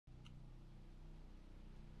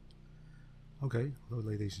Okay, hello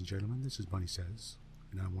ladies and gentlemen, this is Bunny Says,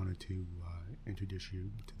 and I wanted to introduce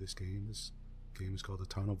you to this game. This game is called The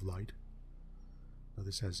Town of Light. Now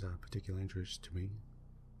this has a particular interest to me.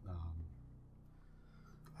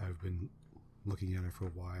 I've been looking at it for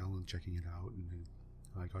a while and checking it out, and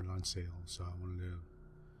I got it on sale, so I wanted to,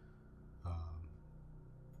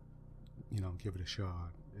 give it a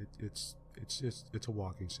shot. It's a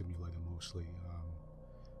walking simulator mostly.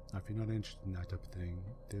 Now, if you're not interested in that type of thing,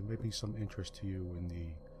 there may be some interest to you in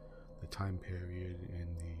the time period and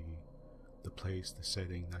the place, the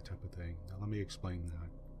setting, that type of thing. Now, let me explain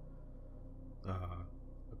that.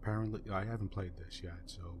 Apparently, I haven't played this yet,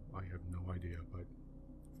 so I have no idea. But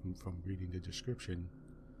from reading the description,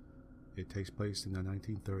 it takes place in the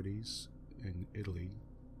 1930s in Italy,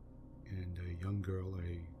 and a young girl,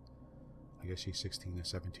 I guess she's 16 or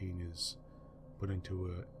 17, is put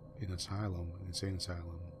into an asylum, an insane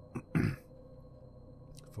asylum,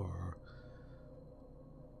 for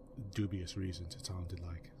dubious reasons, it sounded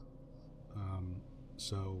like.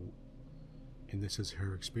 And this is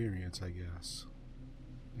her experience, I guess.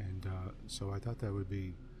 And so I thought that would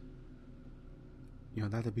be,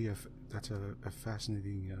 that's a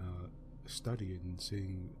fascinating study in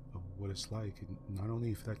seeing what it's like, and not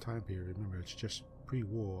only for that time period. Remember, it's just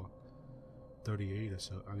pre-war, 38 or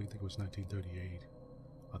so. I think it was 1938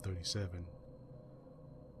 or 37.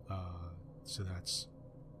 So that's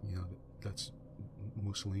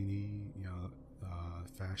Mussolini.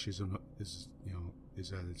 Fascism is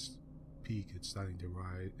at its peak. It's starting to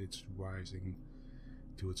rise. It's rising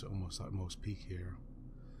to its almost utmost peak here.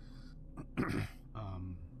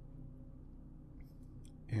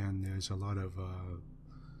 And there's a lot of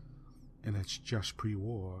and it's just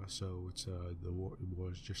pre-war, so it's the war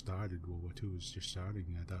has just started. World War II is just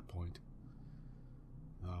starting at that point.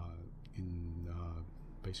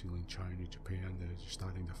 Basically in China, Japan, they're just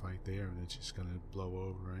starting to fight there, and it's just going to blow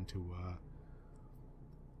over into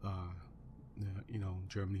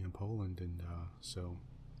Germany and Poland, and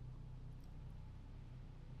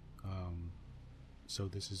so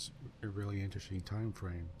this is a really interesting time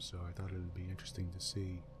frame. So I thought it would be interesting to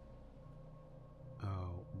see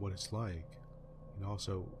what it's like, and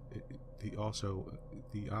also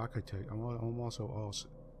the architect. I'm also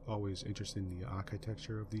always interested in the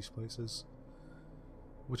architecture of these places,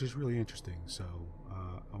 which is really interesting. So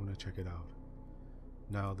I want to check it out.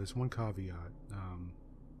 Now, there's one caveat.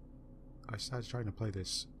 I started trying to play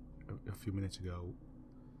this a few minutes ago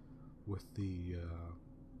with the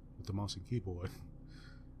mouse and keyboard,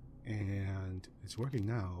 and it's working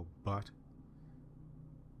now, but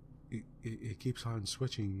it keeps on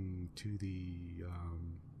switching to the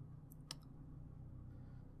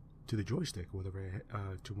joystick, whether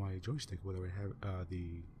to my joystick, whether I have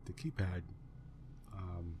the keypad,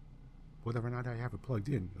 whether or not I have it plugged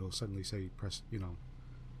in. It'll suddenly say press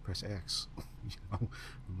X. I'm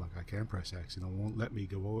like, I can't press X. It won't let me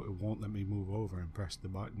go. It won't let me move over and press the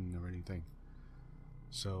button or anything.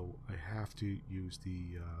 So I have to use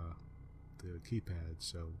the keypad.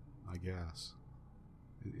 So I guess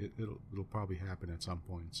it'll probably happen at some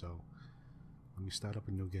point. So let me start up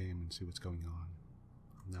a new game and see what's going on.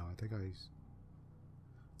 Now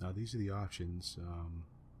now these are the options.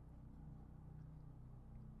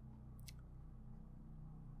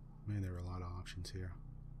 Man, there are a lot of options here.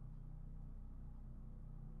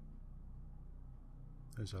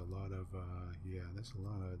 There's a lot of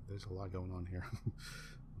there's a lot going on here.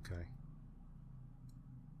 Okay,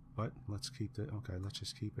 but let's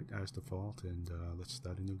just keep it as default, and let's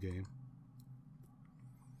start a new game.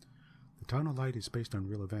 The Town of Light is based on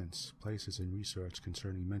real events, places, and research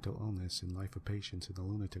concerning mental illness and life of patients in the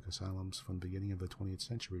lunatic asylums from the beginning of the 20th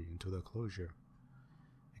century until their closure.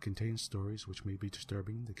 It contains stories which may be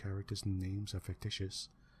disturbing, the characters and names are fictitious,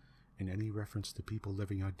 and any reference to people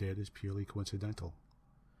living or dead is purely coincidental.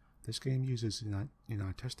 This game uses an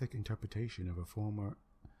artistic interpretation of a former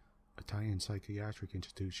Italian psychiatric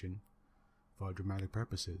institution for dramatic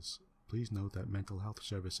purposes. Please note that mental health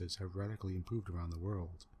services have radically improved around the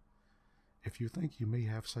world. If you think you may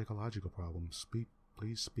have psychological problems,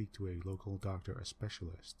 please speak to a local doctor or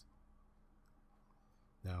specialist.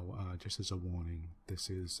 Now, just as a warning, this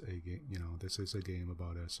is a game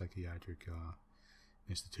about a psychiatric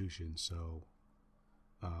institution. So,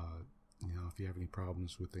 if you have any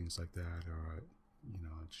problems with things like that, or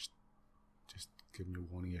just giving you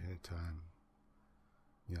a warning ahead of time.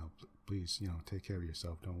 Please, take care of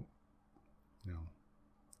yourself.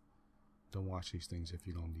 Don't watch these things if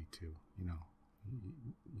you don't need to.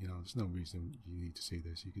 There's no reason you need to see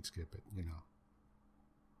this. You could skip it.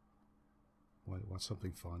 Watch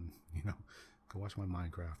something fun. Go watch my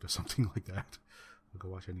Minecraft or something like that. Or go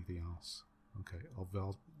watch anything else. Okay,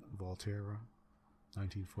 Volterra,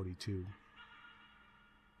 1942.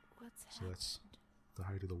 What's So that's happened? the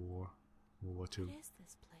height of the war, World War II. What is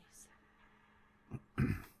this place?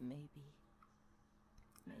 Maybe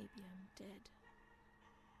I'm dead.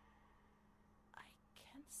 I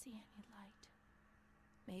can't see any light.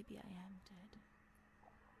 Maybe I am dead.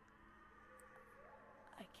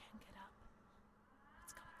 I can't get up.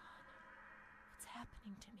 What's going on? What's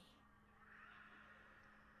happening to me?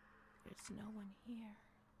 There's no one here,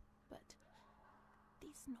 but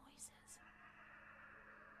these noises.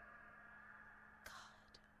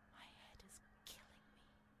 God, my head is killing me.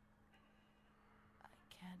 I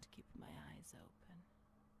can't keep my eyes open.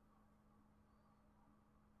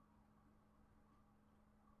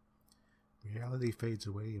 Reality fades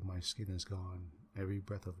away and my skin is gone. Every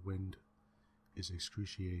breath of wind is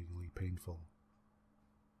excruciatingly painful.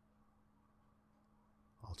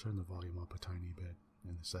 I'll turn the volume up a tiny bit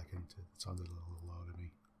in a second. It sounded a little low to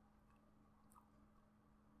me.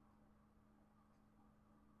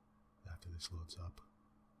 After this loads up.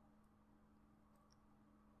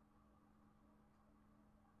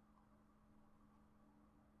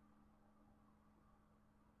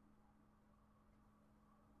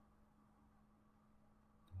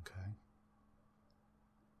 Okay.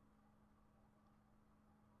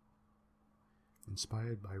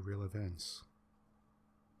 Inspired by real events.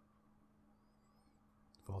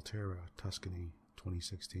 Volterra, Tuscany,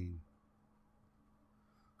 2016.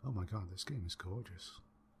 Oh my god, this game is gorgeous.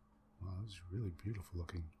 Wow, this is really beautiful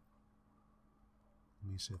looking.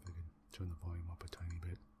 Let me see if I can turn the volume up a tiny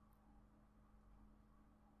bit.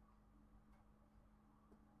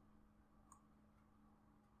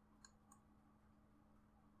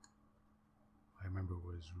 I remember it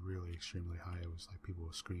was really extremely high. It was like people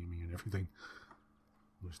were screaming and everything.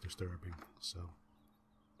 It was disturbing. So,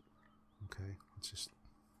 okay, let's just.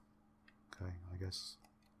 Okay, I guess.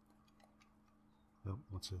 Oh,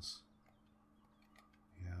 what's this?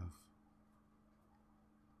 We have.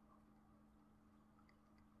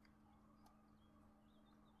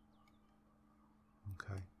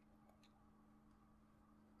 Okay.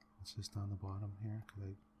 What's this down the bottom here?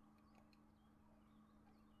 Could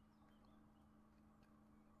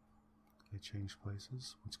I change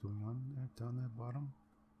places? What's going on there, down that bottom?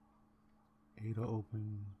 A to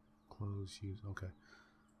open, close, use. Okay.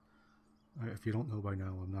 If you don't know by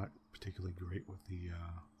now, I'm not particularly great with the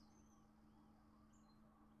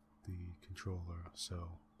controller,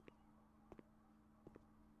 so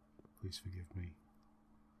please forgive me.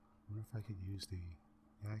 I wonder if I could use the.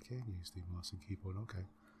 Yeah, I can use the mouse and keyboard. Okay.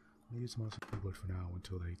 I'll use the mouse and keyboard for now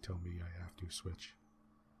until they tell me I have to switch.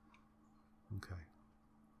 Okay.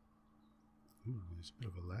 Ooh, there's a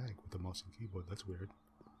bit of a lag with the mouse and keyboard. That's weird.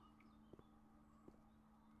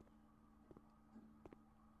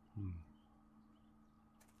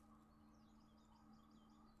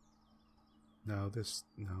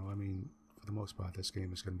 No, I mean, for the most part, this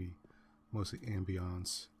game is going to be mostly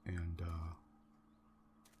ambiance and,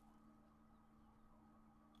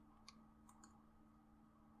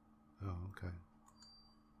 oh, okay.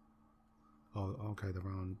 Oh, okay, the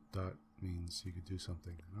round dot means you could do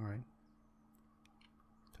something. Alright.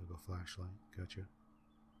 Toggle flashlight, gotcha.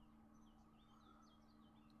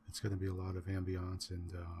 It's going to be a lot of ambiance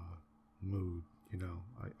and, mood, you know,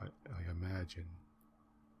 I imagine.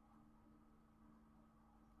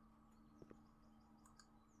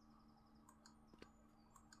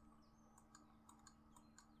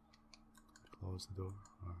 Close the door?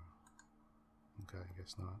 Okay, I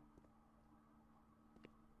guess not.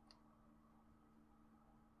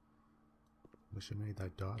 Wish I made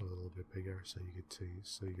that dot a little bit bigger so you could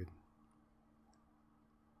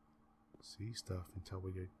see stuff and tell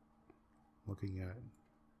what you're looking at.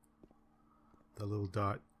 The little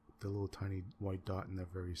dot, the little tiny white dot in the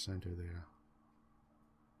very center there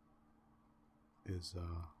is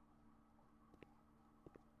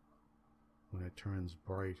when it turns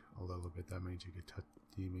bright a little bit, that means you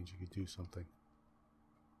could do something.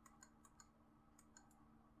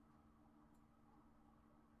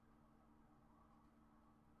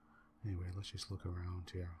 Anyway, let's just look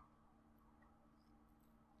around here.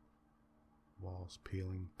 Walls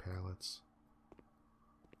peeling, pallets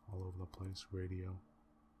all over the place, radio.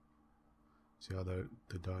 See how the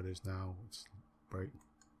dot is now? It's bright.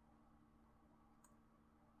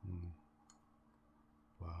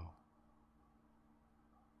 Wow.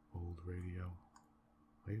 Old radio.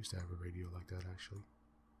 I used to have a radio like that actually.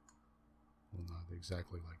 Well, not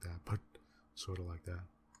exactly like that, but sort of like that.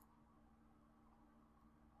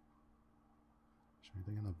 Is there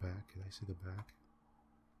anything in the back? Can I see the back?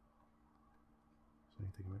 Is there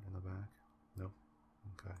anything right in the back? Nope.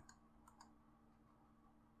 Okay.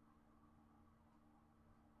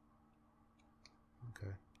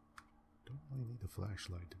 really need the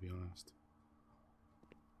flashlight, to be honest.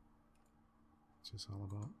 What's this all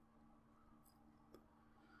about?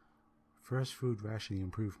 First food rationing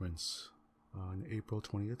improvements. On April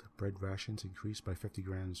 20th, bread rations increased by 50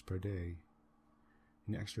 grams per day.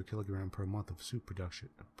 An extra kilogram per month of soup production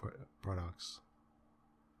products.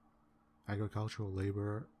 Agricultural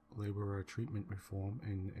laborer treatment reform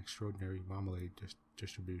and extraordinary marmalade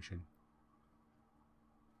distribution.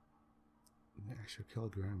 An extra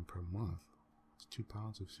kilogram per month. It's 2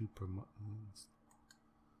 pounds of soup per month. It's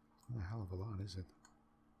not a hell of a lot, is it?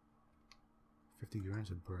 50 grams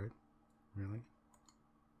of bread? Really?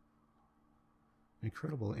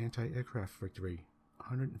 Incredible anti-aircraft victory.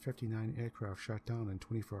 159 aircraft shot down in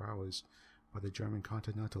 24 hours by the German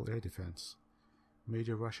Continental Air Defense.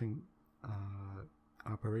 Major Russian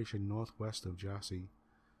operation northwest of Jassy.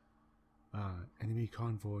 Enemy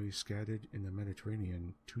convoys scattered in the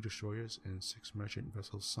Mediterranean. 2 destroyers and 6 merchant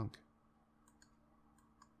vessels sunk.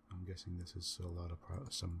 I'm guessing this is a lot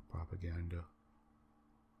of some propaganda.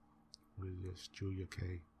 What is this? Julia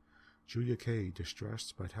K. Julia K,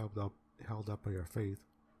 distressed but held up by her faith.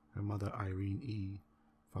 Her mother Irene E.,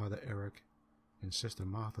 Father Eric, and Sister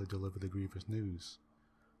Martha deliver the grievous news.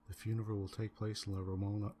 The funeral will take place in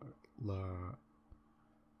Romola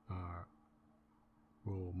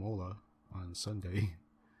on Sunday,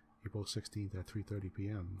 April 16th at 3:30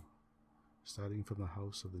 p.m., starting from the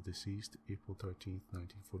house of the deceased, April 13th,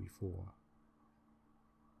 1944.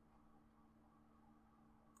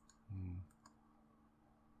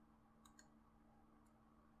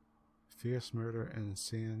 Fierce murder in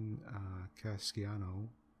San Casciano,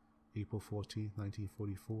 April 14th,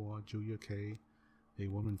 1944. Julia K., a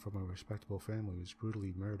woman from a respectable family, was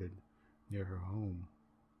brutally murdered near her home.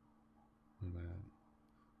 Wait a minute.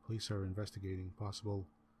 Police are investigating possible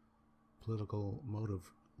political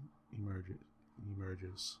motive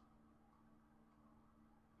emerges.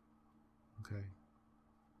 Okay.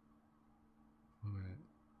 Wait a minute.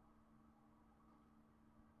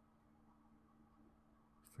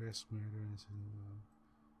 First murder is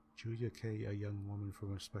Julia K., a young woman from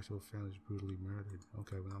a respectable family, is brutally murdered.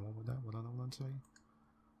 Okay, what I say?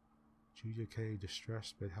 Julia K.,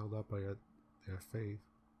 distressed but held up by their faith.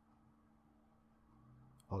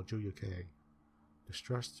 Oh, Julia K.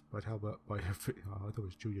 Distressed but held up by her faith. Oh, I thought it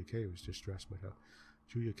was Julia K. was distressed but held.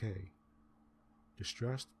 Julia K.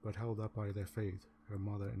 Distressed but held up by their faith. Her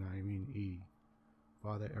mother and Irene E.,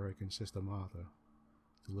 Father Eric and Sister Martha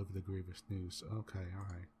deliver the grievous news. Okay,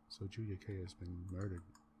 alright. So Julia K. has been murdered.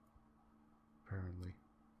 Apparently.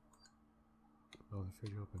 Oh, the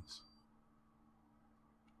fridge opens.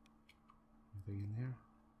 Anything in there?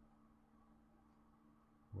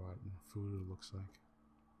 Rotten food, it looks like.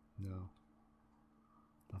 No.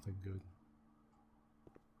 Nothing good.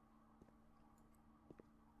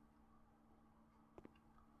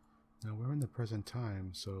 Now we're in the present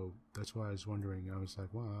time, so that's why I was wondering. I was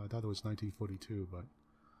like, wow, I thought it was 1942, but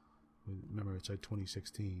remember it's like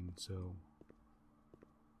 2016, so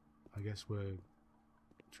I guess we're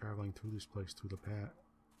traveling through this place through the past,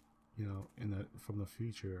 you know, from the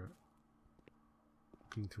future,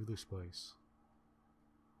 looking through this place.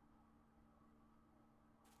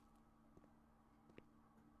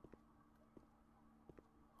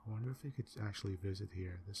 I wonder if they could actually visit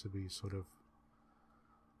here. This would be sort of,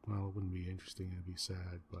 well, it wouldn't be interesting, it'd be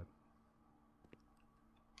sad, but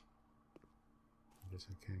I guess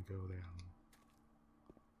I can't go there.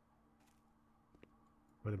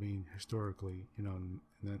 But I mean, historically, you know,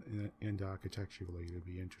 and architecturally, it'd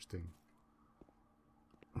be interesting.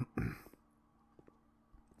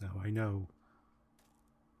 Now, I know,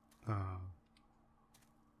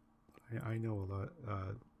 I know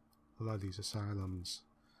a lot of these asylums,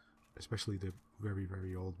 especially the very,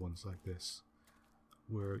 very old ones like this,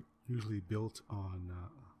 were usually built on,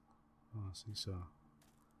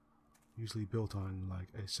 usually built on like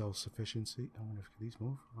a self-sufficiency. I wonder if these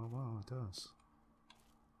move. Oh wow, it does.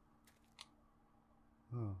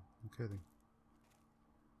 Oh, I'm kidding.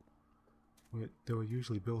 They were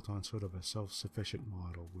usually built on sort of a self-sufficient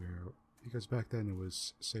model where, because back then it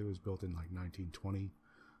was, say it was built in like 1920,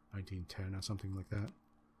 1910 or something like that.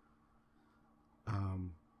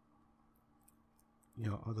 You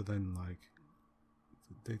know, other than like,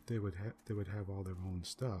 they would have all their own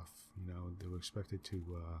stuff. You know, they were expected to.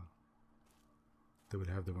 They would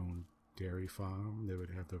have their own dairy farm. They would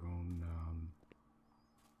have their own.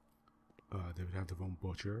 They would have their own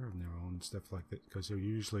butcher and their own stuff like that, because they were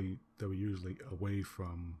usually away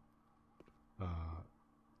from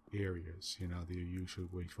areas. You know, they were usually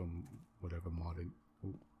away from whatever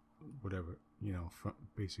you know,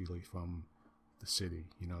 basically from the city.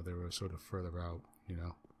 You know, they were sort of further out. You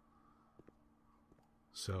know,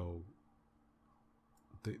 So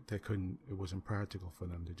they couldn't, it wasn't practical for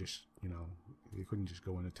them to just, they couldn't just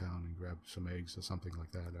go into town and grab some eggs or something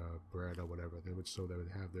like that, bread or whatever. They would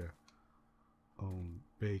have their own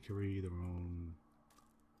bakery, their own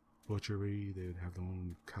butchery, they would have their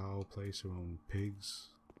own cow place, their own pigs,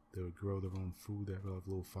 they would grow their own food, they would have a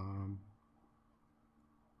little farm.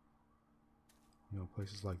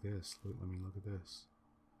 Places like this, look at this.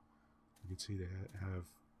 You can see they have,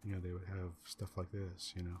 they would have stuff like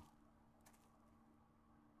this,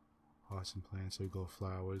 pots and plants, they would grow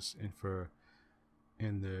flowers,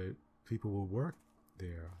 and the people would work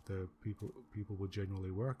there. The people would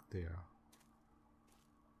generally work there,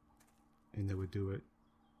 and they would do it,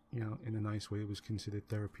 in a nice way. It was considered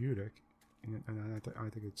therapeutic, and I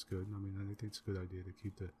think it's good. I mean, I think it's a good idea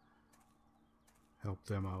to help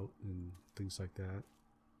them out and things like that.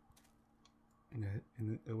 And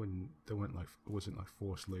it wasn't like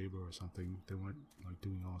forced labor or something. They weren't like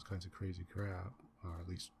doing all kinds of crazy crap, or at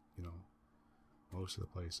least most of the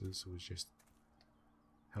places. It was just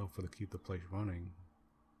helpful to keep the place running.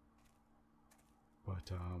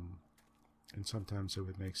 But and sometimes they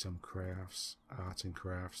would make some arts and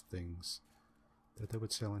crafts things that they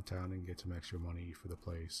would sell in town and get some extra money for the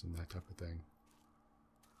place and that type of thing.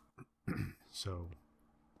 So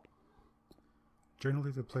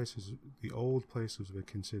generally the old places were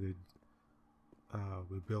considered,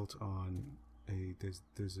 were built on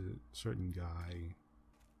there's a certain guy,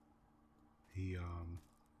 he's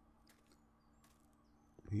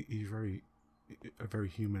a very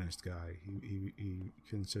humanist guy. He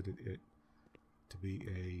considered it to be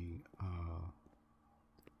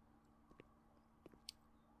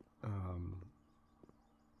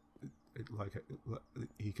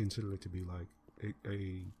he considered it to be like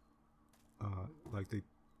like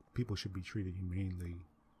people should be treated humanely,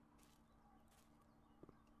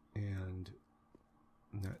 and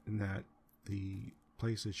that the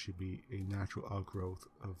places should be a natural outgrowth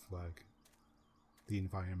of like the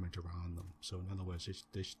environment around them. So in other words,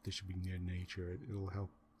 they should be near nature. It'll help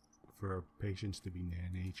for patients to be near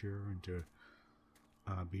nature and to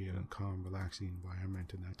be in a calm, relaxing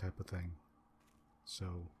environment and that type of thing.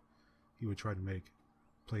 So he would try to make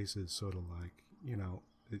places sort of like,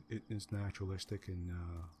 it's naturalistic and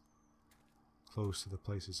close to the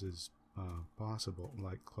places as possible,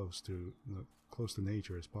 like close to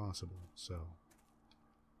nature as possible. So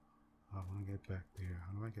I want to get back there.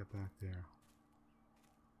 How do I get back there?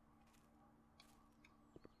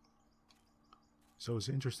 So it's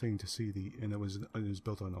interesting to see and it was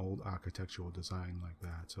built on old architectural design like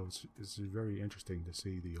that. So it's very interesting to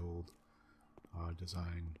see the old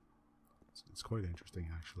design. It's quite interesting,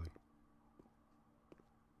 actually.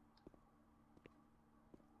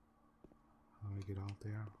 How do I get out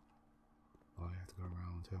there? Oh, I have to go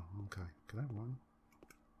around too. Okay. Can I run?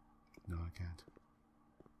 No, I can't.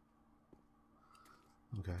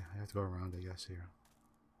 Okay, I have to go around, I guess, here.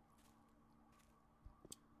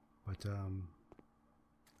 But, oh,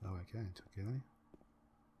 I can't. Can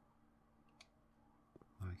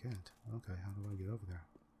I? I can't. Okay, how do I get over there?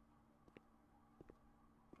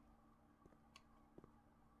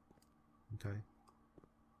 Okay.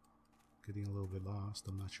 Getting a little bit lost.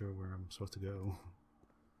 I'm not sure where I'm supposed to go.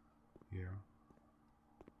 Here.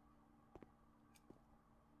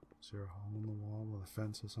 Is there a hole in the wall with a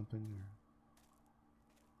fence or something? Or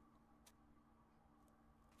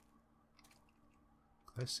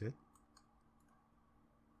can I sit?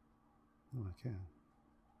 Oh, I can.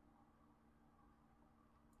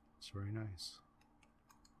 It's very nice.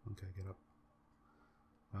 Okay, get up.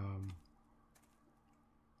 Am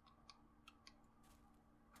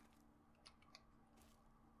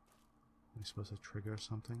I supposed to trigger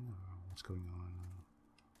something? Or what's going on?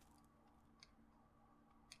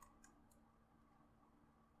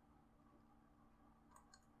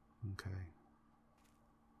 Okay.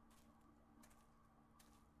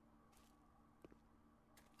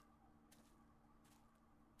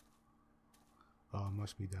 Oh, it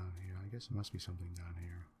must be down here. I guess it must be something down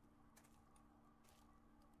here.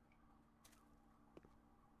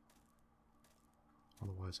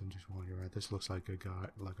 Otherwise, I'm just wandering around. This looks like a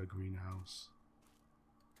greenhouse.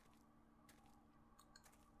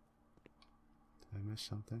 Did I miss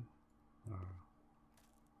something? Or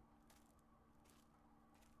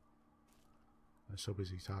I was so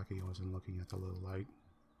busy talking, I wasn't looking at the little light.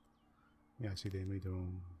 Yeah, I see they made their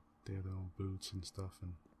own boots and stuff,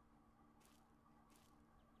 and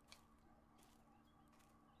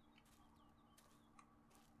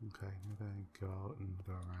okay, maybe I go out and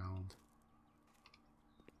go around.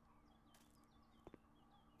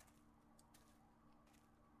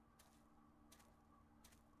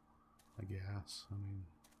 I guess. guess. I mean...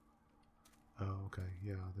 Oh, okay,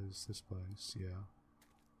 yeah, there's this place, yeah.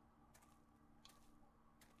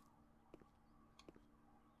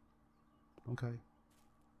 Okay.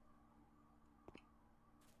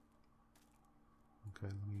 Okay,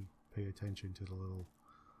 let me pay attention to the little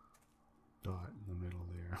dot in the middle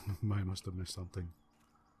there. I must have missed something.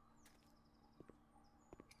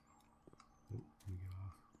 Oh, let me get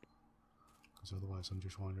off. Because otherwise I'm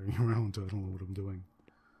just wandering around, so I don't know what I'm doing.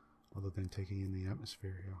 Other than taking in the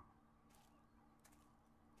atmosphere here.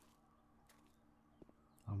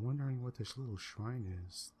 I'm wondering what this little shrine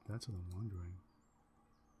is. That's what I'm wondering.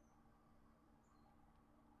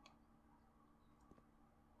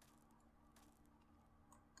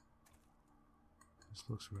 This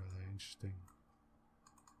looks rather interesting.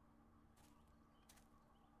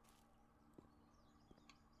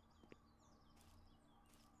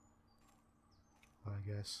 I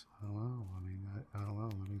guess, I don't know. I mean, I don't know.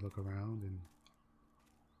 Let me look around and...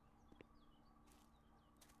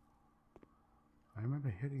 I remember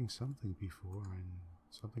hitting something before and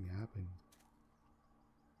something happened.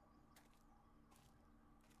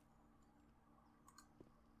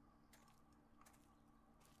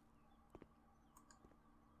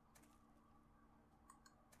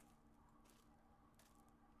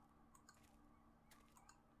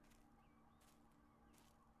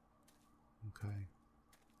 Okay.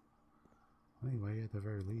 Anyway, at the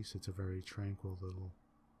very least, it's a very tranquil little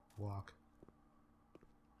walk.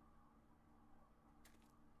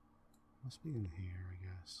 Must be in here, I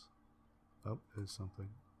guess. Oh, there's something.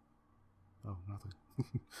 Oh, nothing.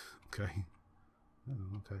 Okay.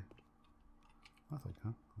 Oh, okay. Nothing,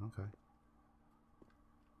 huh? Okay.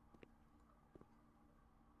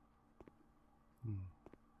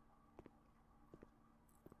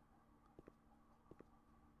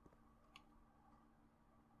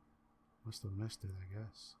 Must have missed it, I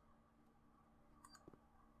guess.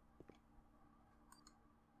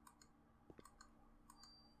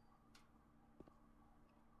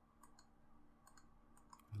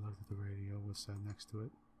 I looked at the radio. What's that next to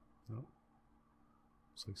it? Oh.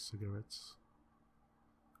 Looks like cigarettes.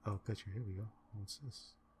 Oh, picture. Here we go. What's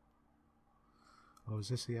this? Oh, is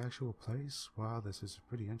this the actual place? Wow, this is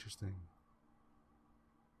pretty interesting.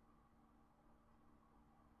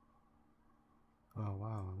 Oh,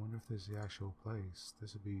 wow. I wonder if this is the actual place.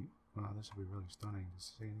 This would be... Wow, this would be really stunning. Does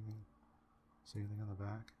it say anything? See anything on the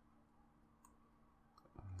back?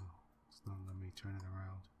 Oh, it's not letting me turn it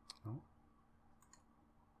around. Oh.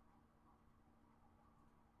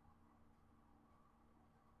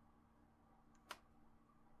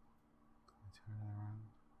 Turn it around.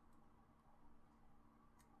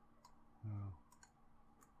 Oh.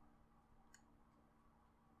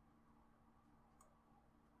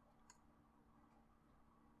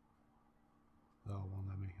 Oh, won't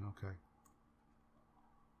let me. Okay.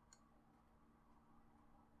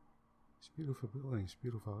 It's beautiful buildings,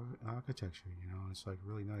 beautiful architecture, you know, it's like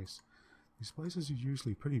really nice. These places are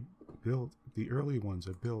usually pretty built, the early ones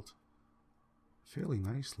are built fairly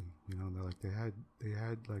nicely, you know, they're like they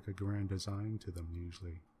had like a grand design to them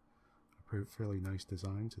usually. A fairly nice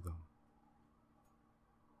design to them.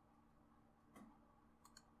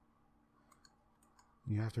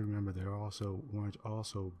 You have to remember they weren't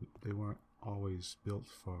always built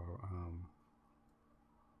for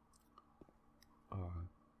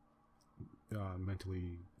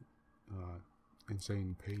mentally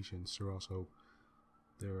insane patients.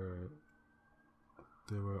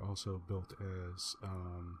 They were also built as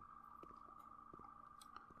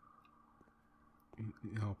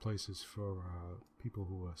you know, places for people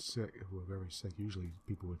who are sick, who are very sick. Usually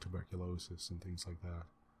people with tuberculosis and things like that.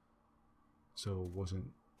 So it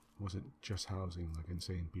wasn't just housing like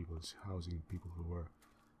insane people. It's housing people who were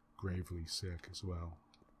gravely sick as well.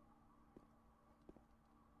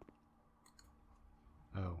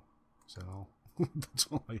 Oh, is that all? That's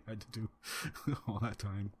all I had to do all that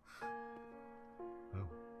time. Oh.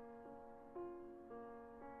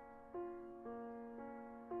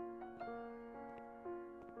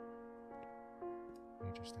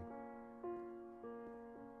 Interesting.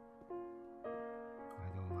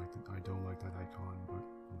 I don't like that icon, but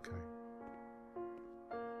okay.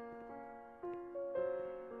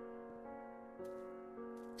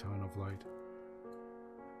 Town of Light.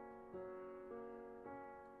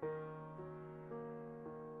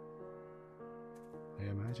 I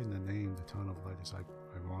imagine the name, the Town of Light, is like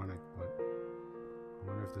ironic, but I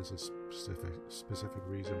wonder if there's a specific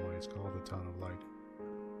reason why it's called the Town of Light.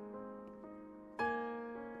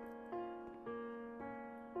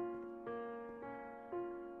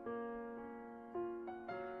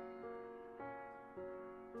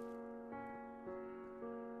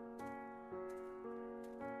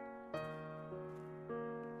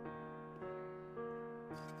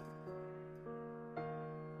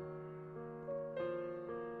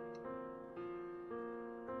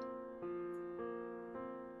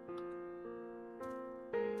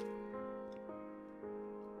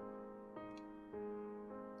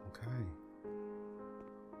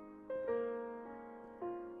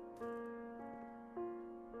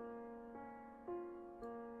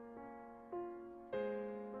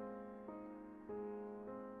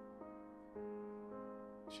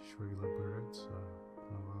 Just regular birds.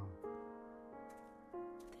 Oh wow.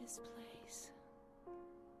 This place.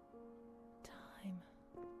 Time.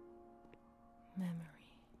 Memory.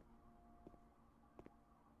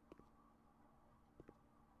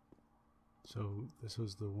 So this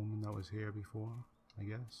was the woman that was here before, I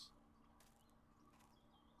guess.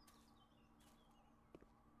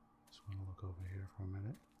 Just want to look over here for a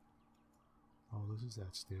minute. Oh, this is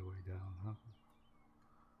that stairway down, huh?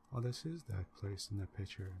 Oh, this is that place in that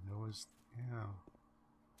picture. There was, yeah.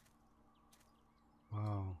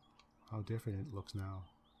 Wow, how different it looks now.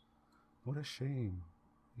 What a shame.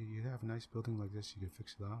 You have a nice building like this, you could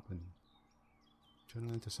fix it up and turn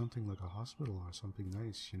it into something like a hospital or something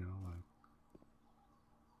nice, you know, like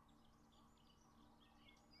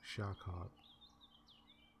Shakot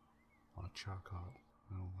or Chakot.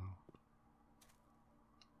 I don't know.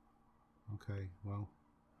 Okay, well,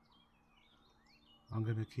 I'm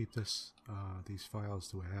gonna keep this these files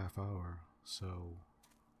to a half hour, so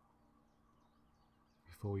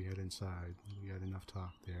before we head inside, we had enough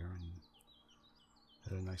talk there and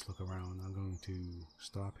had a nice look around. I'm going to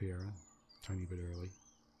stop here, a tiny bit early,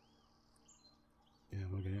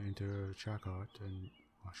 and we're gonna enter Shakot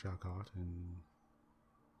and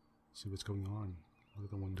see what's going on. Look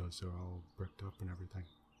at the windows; they're all bricked up and everything.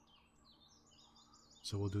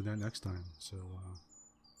 So we'll do that next time. So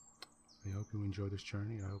I hope you enjoy this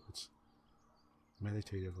journey. I hope it's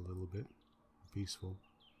meditative a little bit, peaceful.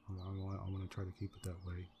 I want to try to keep it that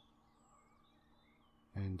way.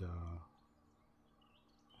 And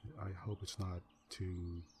I hope it's not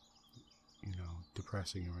too, you know,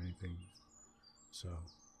 depressing or anything. So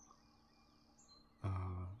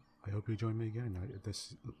I hope you join me again.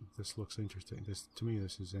 This looks interesting. To me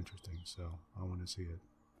this is interesting. So I want to see it.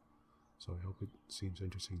 So I hope it seems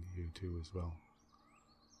interesting to you too as well.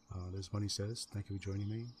 As Bunny says, thank you for joining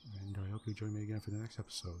me, and I hope you join me again for the next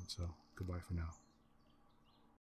episode. So goodbye for now.